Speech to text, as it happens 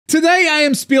Today I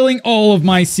am spilling all of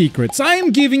my secrets. I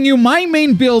am giving you my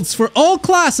main builds for all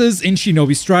classes in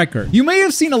Shinobi Striker. You may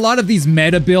have seen a lot of these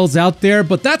meta builds out there,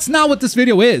 but that's not what this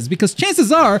video is, because chances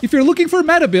are, if you're looking for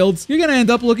meta builds, you're gonna end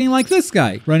up looking like this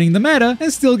guy, running the meta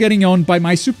and still getting owned by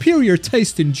my superior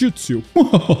taste in jutsu.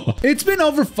 It's been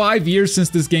over 5 years since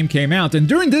this game came out, and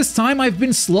during this time I've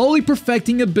been slowly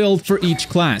perfecting a build for each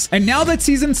class. And now that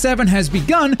Season 7 has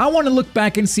begun, I want to look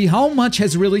back and see how much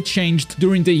has really changed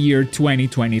during the year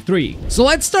 2023. So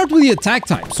let's start with the attack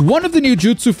types. One of the new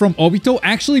jutsu from Obito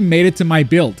actually made it to my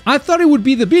build. I thought it would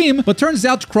be the beam, but turns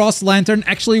out Cross Lantern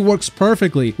actually works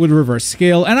perfectly with reverse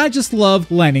scale, and I just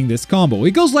love landing this combo.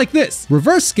 It goes like this: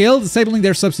 reverse scale, disabling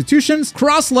their substitutions,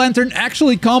 Cross Lantern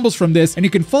actually combos from this, and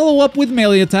you can follow up with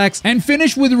melee attacks and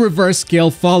finish with a reverse scale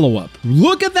follow-up.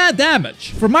 Look at that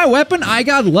damage! For my weapon, I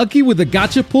got lucky with the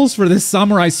gacha pulls for this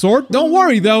samurai sword. Don't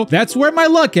worry though, that's where my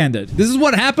luck ended. This is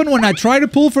what happened when I tried to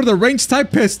pull for the range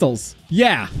type pistols.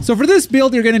 Yeah, so for this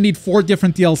build, you're gonna need 4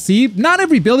 different DLC. Not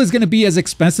every build is gonna be as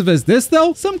expensive as this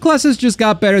though. Some classes just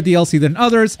got better DLC than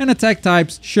others, and attack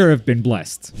types sure have been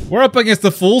blessed. We're up against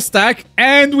the full stack,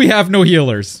 and we have no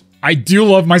healers. I do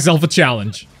love myself a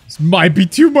challenge. This might be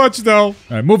too much though. All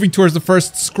right, moving towards the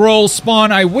first scroll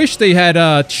spawn. I wish they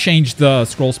had changed the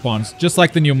scroll spawns, just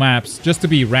like the new maps, just to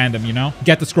be random, you know?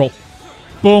 Get the scroll.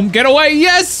 Boom, get away,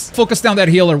 yes! Focus down that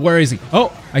healer, where is he?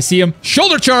 Oh, I see him.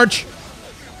 Shoulder charge!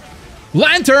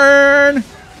 Lantern!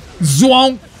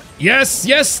 Zwonk! Yes,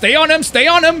 yes, stay on him, stay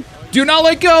on him! Do not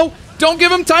let go! Don't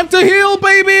give him time to heal,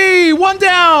 baby! 1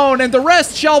 down, and the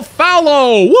rest shall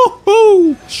follow!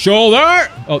 Woohoo! Shoulder!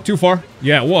 Oh, too far.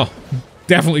 Yeah, whoa.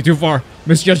 Definitely too far.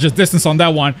 Misjudged his distance on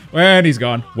that one, and he's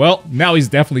gone. Well, now he's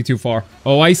definitely too far.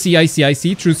 Oh, I see.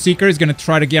 Truth Seeker is gonna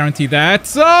try to guarantee that.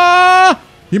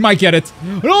 He might get it.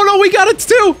 Oh, no, we got it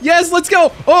too! Yes, let's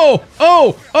go! Oh!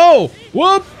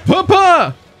 Whoop!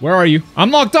 Papa! Where are you?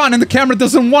 I'm locked on and the camera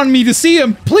doesn't want me to see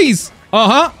him. Please.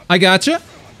 Uh-huh. I gotcha.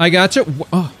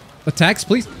 Oh, attacks,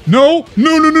 please. No.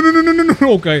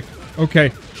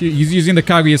 Okay. He's using the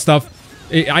Kaguya stuff.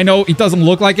 I know it doesn't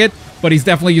look like it, but he's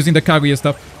definitely using the Kaguya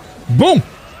stuff. Boom.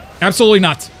 Absolutely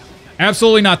not. I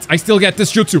still get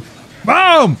this jutsu.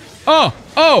 Boom.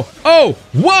 Oh.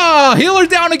 Wow. Healer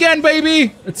down again,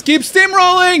 baby. Let's keep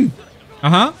steamrolling.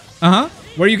 Uh-huh.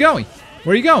 Where are you going?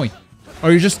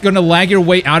 Are you just gonna lag your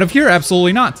way out of here?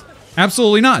 Absolutely not.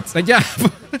 Yeah.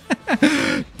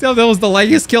 That was the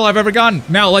laggiest kill I've ever gotten.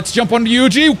 Now let's jump on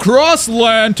Yuji. Cross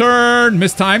Lantern.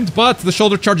 Mistimed, but the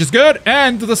shoulder charge is good.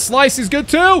 And the slice is good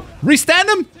too. Restand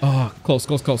him. Oh, close.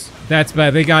 That's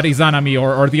bad. They got Izanami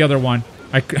or the other one.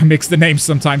 I mix the names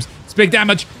sometimes. It's big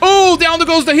damage. Oh, down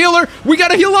goes the healer. We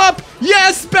gotta heal up.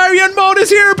 Yes, Baryon mode is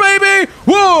here, baby.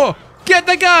 Whoa, get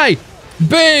the guy.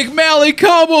 Big melee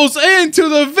combos into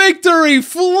the victory!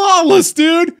 Flawless,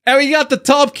 dude! And we got the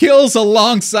top kills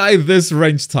alongside this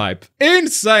range type.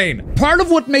 Insane! Part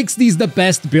of what makes these the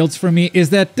best builds for me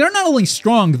is that they're not only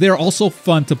strong, they're also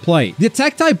fun to play. The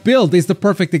attack type build is the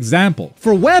perfect example.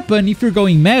 For weapon, if you're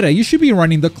going meta, you should be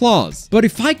running the claws. But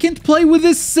if I can't play with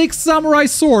this sick samurai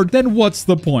sword, then what's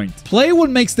the point? Play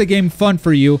what makes the game fun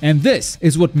for you, and this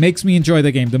is what makes me enjoy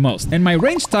the game the most. And my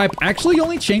range type actually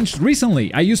only changed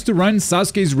recently. I used to run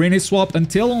Sasuke's Rin swap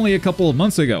until only a couple of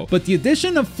months ago, but the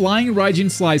addition of Flying Raijin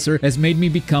Slicer has made me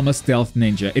become a stealth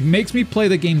ninja. It makes me play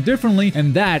the game differently,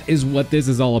 and that is what this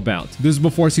is all about. This is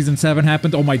before Season 7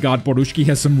 happened. Oh my god, Borushki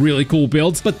has some really cool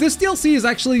builds, but this DLC is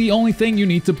actually the only thing you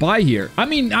need to buy here. I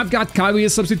mean, I've got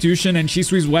Kaguya's substitution and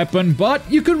Shisui's weapon, but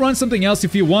you could run something else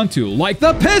if you want to, like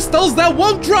the pistols that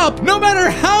won't drop no matter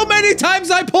how many times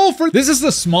I pull for. This is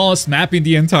the smallest map in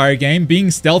the entire game.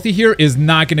 Being stealthy here is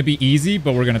not gonna be easy,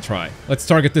 but we're gonna try. Let's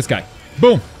target this guy.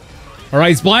 Boom. All right,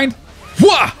 he's blind.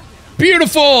 Wah!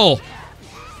 Beautiful!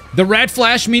 The red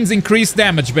flash means increased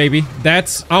damage, baby.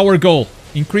 That's our goal.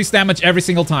 Increased damage every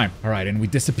single time. All right, and we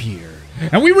disappear.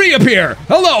 And we reappear.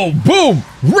 Hello, boom!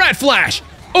 Red flash!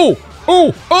 Oh!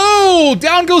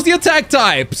 Down goes the attack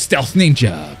type. Stealth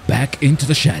ninja, back into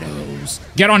the shadows.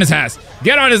 Get on his ass.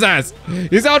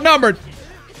 He's outnumbered.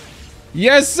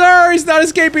 Yes, sir, he's not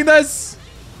escaping this.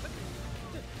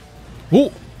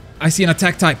 Oh! I see an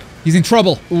attack type. He's in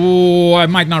trouble. Oh, I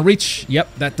might not reach.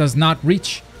 Yep, that does not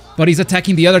reach. But he's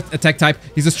attacking the other attack type.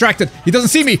 He's distracted. He doesn't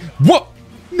see me. Whoa!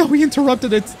 No, he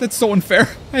interrupted it. That's so unfair.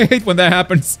 I hate when that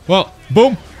happens. Well,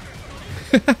 boom.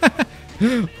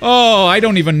 Oh, I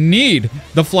don't even need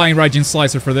the Flying Raijin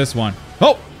Slicer for this one.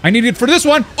 Oh, I need it for this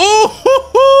one.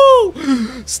 Oh!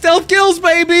 Stealth kills,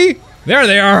 baby! There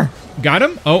they are. Got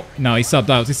him? Oh, no, he subbed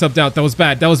out. That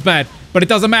was bad. But it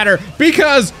doesn't matter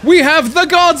because we have the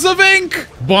gods of ink.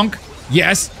 Bonk.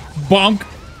 Yes. Bonk.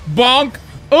 Bonk.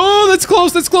 Oh, that's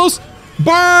close. That's close.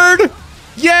 Bird.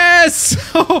 Yes.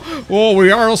 Oh,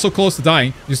 we are also close to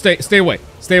dying. You stay away.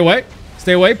 Stay away.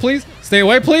 Stay away, please. Stay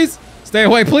away, please. Stay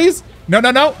away, please.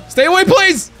 No. Stay away,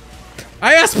 please.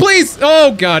 I asked, please.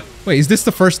 Oh, God. Wait, is this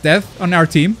the first death on our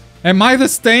team? Am I the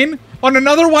stain on an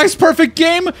otherwise perfect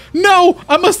game? No,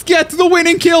 I must get the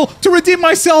winning kill to redeem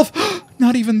myself.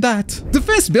 Not even that.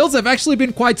 Defense builds have actually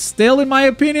been quite stale in my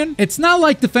opinion. It's not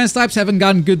like defense types haven't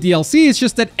gotten good DLC, it's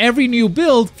just that every new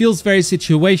build feels very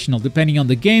situational depending on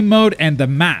the game mode and the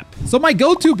map. So my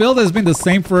go-to build has been the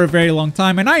same for a very long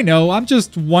time, and I know I'm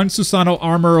just one Susanoo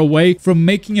armor away from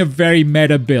making a very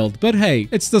meta build, but hey,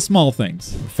 it's the small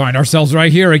things. We find ourselves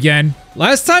right here again.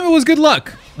 Last time it was good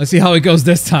luck. Let's see how it goes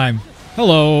this time.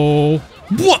 Hello.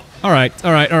 What? All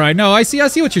right. No, I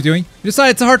see what you're doing. You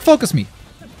decided to hard focus me.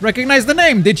 Recognize the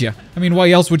name, did you? I mean, why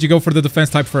else would you go for the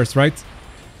defense type first, right?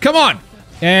 Come on!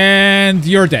 And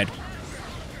you're dead.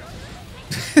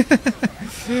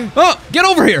 Oh, get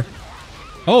over here!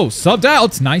 Oh, subbed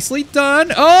out. Nicely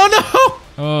done. Oh,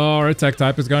 no! Oh, our attack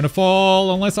type is going to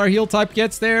fall unless our heal type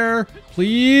gets there.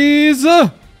 Please.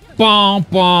 Bomb.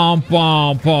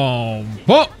 Oh,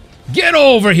 get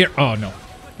over here. Oh, no.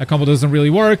 That combo doesn't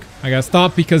really work. I gotta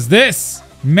stop because this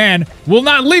man will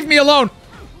not leave me alone.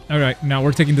 All right, now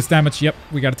we're taking this damage. Yep,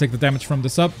 we gotta take the damage from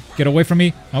this up. Get away from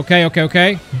me.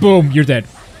 Okay. Boom, you're dead.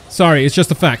 Sorry, it's just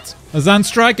a fact. A Zan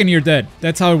strike and you're dead.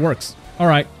 That's how it works. All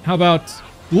right, how about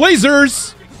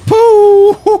lasers?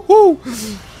 Pooh!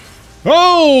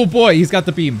 Oh boy, he's got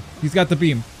the beam. He's got the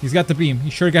beam. He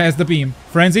sure has the beam.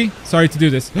 Frenzy, sorry to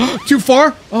do this. Too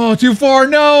far? Oh, too far.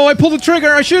 No, I pulled the trigger.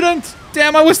 I shouldn't.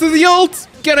 Damn, I wasted the ult.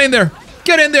 Get in there.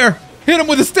 Hit him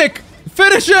with a stick.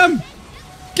 Finish him.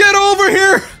 Get over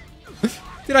here.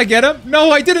 Did I get him? No,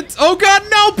 I didn't. Oh God,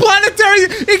 no, planetary.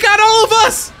 He got all of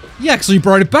us. He actually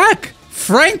brought it back.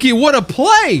 Frankie, what a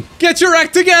play. Get your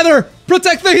act together.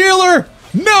 Protect the healer.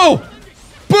 No.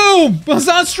 Boom.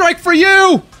 Bazan strike for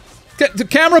you. Get the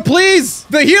camera, please.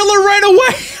 The healer ran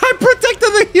away. I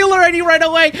protected the healer and he ran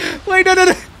away. Wait, no.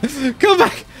 Come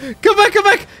back.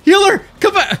 Healer,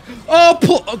 come back. Oh,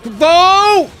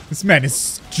 no. This man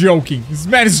is joking.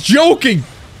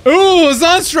 Ooh,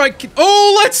 Zan strike.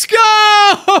 Oh, let's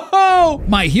go!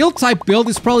 My heal type build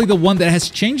is probably the one that has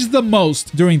changed the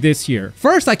most during this year.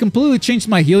 First, I completely changed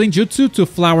my healing jutsu to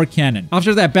Flower Cannon.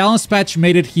 After that balance patch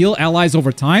made it heal allies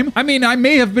over time. I mean, I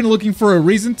may have been looking for a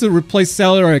reason to replace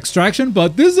cellular extraction,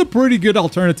 but this is a pretty good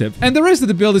alternative. And the rest of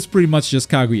the build is pretty much just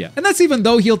Kaguya. And that's even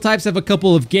though heal types have a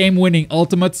couple of game-winning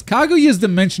ultimates, Kaguya's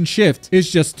dimension shift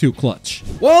is just too clutch.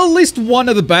 Well, at least one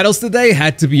of the battles today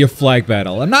had to be a flag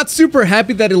battle. I'm not super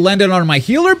happy that it landed on my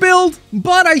healer build,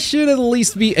 but I should at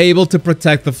least be able to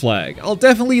protect the flag. I'll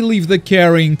definitely leave the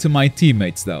carrying to my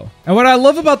teammates though. And what I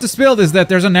love about this build is that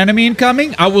there's an enemy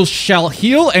incoming, I shall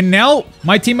heal, and now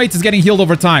my teammates is getting healed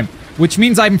over time, which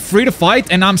means I'm free to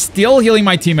fight and I'm still healing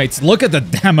my teammates. Look at the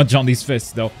damage on these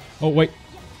fists though. Oh wait,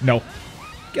 no.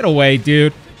 Get away,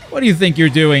 dude. What do you think you're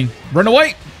doing? Run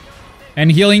away! And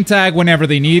healing tag whenever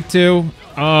they need to.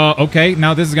 Okay,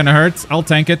 now this is gonna hurt. I'll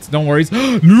tank it, don't worry.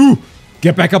 No!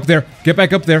 Get back up there.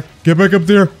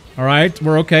 All right,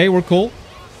 we're okay. We're cool.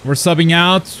 We're subbing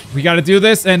out. We got to do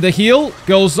this. And the heal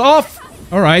goes off.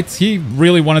 All right, he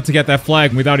really wanted to get that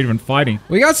flag without even fighting.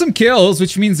 We got some kills,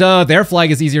 which means their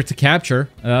flag is easier to capture.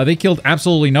 They killed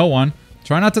absolutely no one.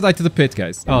 Try not to die to the pit,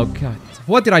 guys. Oh, God.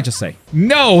 What did I just say?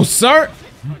 No, sir.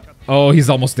 Oh,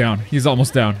 he's almost down. He's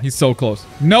so close.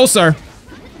 No, sir.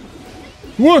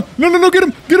 What? No, get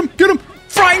him.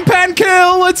 Frying pan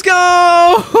kill! Let's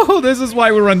go! This is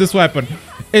why we run this weapon.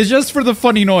 It's just for the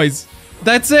funny noise.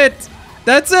 That's it.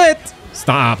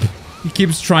 Stop. He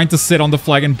keeps trying to sit on the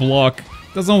flag and block.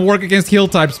 Doesn't work against heal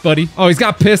types, buddy. Oh, he's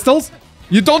got pistols?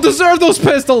 You don't deserve those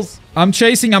pistols! I'm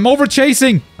over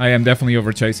chasing. I am definitely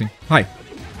over chasing. Hi.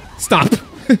 Stop.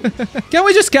 Can't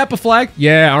we just cap a flag?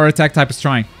 Yeah, our attack type is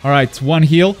trying. All right, 1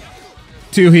 heal.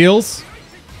 2 heals.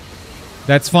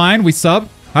 That's fine, we sub.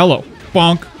 Hello.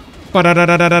 Bonk.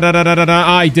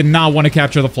 I did not want to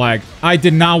capture the flag. I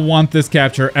did not want this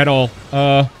capture at all.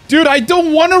 Dude, I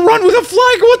don't want to run with a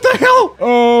flag. What the hell?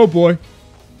 Oh, boy.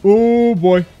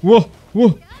 Whoa.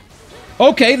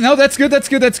 Okay, no, that's good.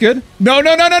 No,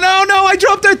 I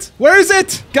dropped it. Where is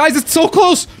it? Guys, it's so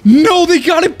close. No, they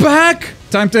got it back.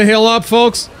 Time to heal up,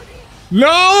 folks.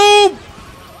 No!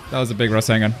 That was a big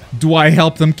Rasengan. Do I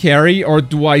help them carry or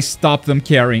do I stop them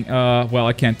carrying? Well,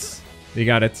 I can't. They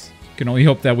got it. Can only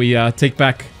hope that we take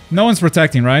back. No one's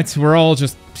protecting, right? We're all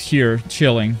just here,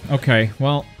 chilling. Okay,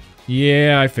 well,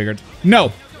 yeah, I figured.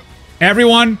 No!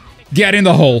 Everyone, get in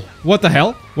the hole. What the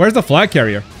hell? Where's the flag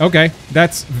carrier? Okay,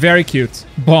 that's very cute.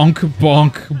 Bonk.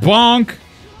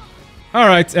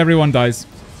 Alright, everyone dies.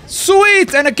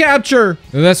 Sweet! And a capture!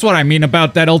 That's what I mean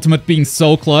about that ultimate being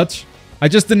so clutch. I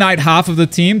just denied half of the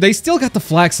team. They still got the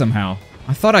flag somehow.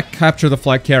 I thought I captured the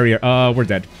flag carrier. We're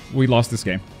dead. We lost this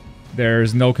game.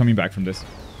 There's no coming back from this.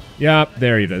 Yep,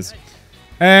 there it is.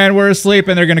 And we're asleep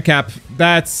and they're gonna cap.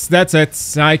 That's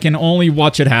it. I can only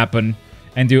watch it happen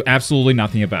and do absolutely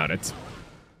nothing about it.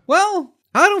 Well,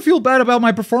 I don't feel bad about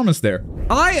my performance there.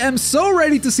 I am so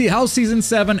ready to see how Season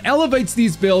 7 elevates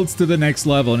these builds to the next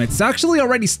level, and it's actually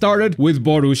already started with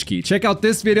Borushki. Check out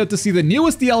this video to see the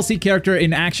newest DLC character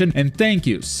in action, and thank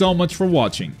you so much for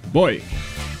watching. Bye!